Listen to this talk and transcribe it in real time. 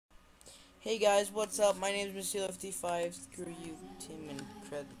Hey guys, what's up? My name is Mr. 55. Screw you, Tim and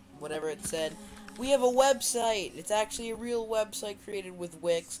Cred, whatever it said. We have a website. It's actually a real website created with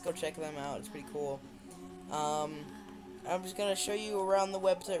Wix. Go check them out. It's pretty cool. I'm just gonna show you around the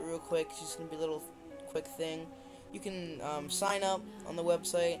website real quick. It's just gonna be a little quick thing. You can sign up on the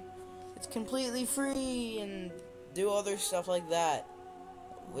website. It's completely free and do other stuff like that.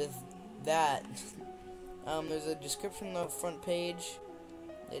 With that, there's a description on the front page.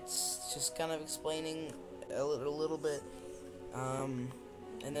 It's just kind of explaining a little bit. And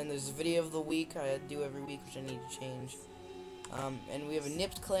then there's a video of the week I do every week, which I need to change. And we have a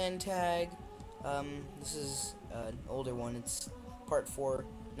Nipped Clan tag. This is an older one. It's part 4,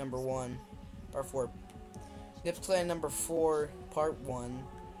 number 1. Part 4. Nipped Clan number 4, part 1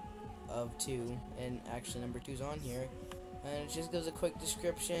 of 2. And actually number 2 is on here. And it just gives a quick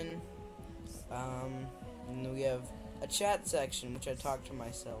description. And we have a chat section, which I talk to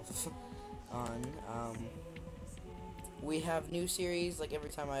myself on. We have new series, like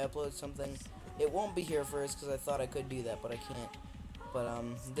every time I upload something. It won't be here first, because I thought I could do that, but I can't. But,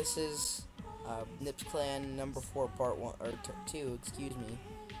 this is Nipped Clan number 4, part 1, or 2, excuse me.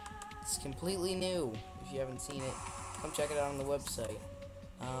 It's completely new. If you haven't seen it, come check it out on the website.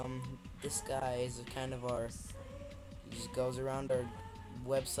 This guy is kind of he just goes around our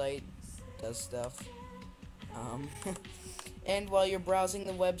website, does stuff. And while you're browsing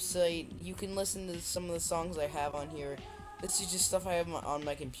the website, you can listen to some of the songs I have on here. This is just stuff I have on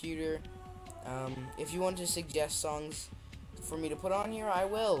my computer. If you want to suggest songs for me to put on here, I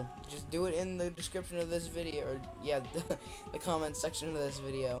will. Just do it in the description of this video, or yeah, the comment section of this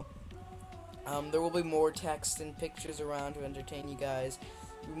video. There will be more text and pictures around to entertain you guys.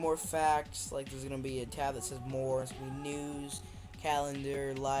 There'll be more facts, like there's going to be a tab that says more. There's going to be news,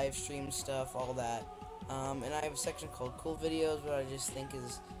 calendar, live stream stuff, all that. And I have a section called Cool Videos, what I just think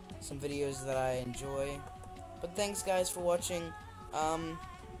is some videos that I enjoy. But thanks guys for watching.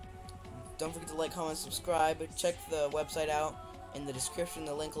 Don't forget to like, comment, subscribe. Check the website out in the description.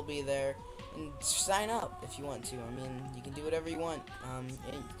 The link will be there. And sign up if you want to. I mean, you can do whatever you want. And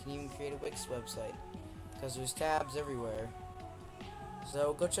you can even create a Wix website, because there's tabs everywhere.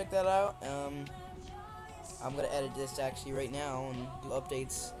 So go check that out. I'm going to edit this actually right now and do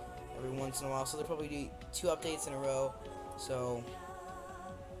updates every once in a while, so they'll probably do 2 updates in a row, so,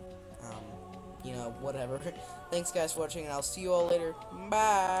 you know, whatever. Thanks guys for watching, and I'll see you all later.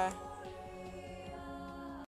 Bye!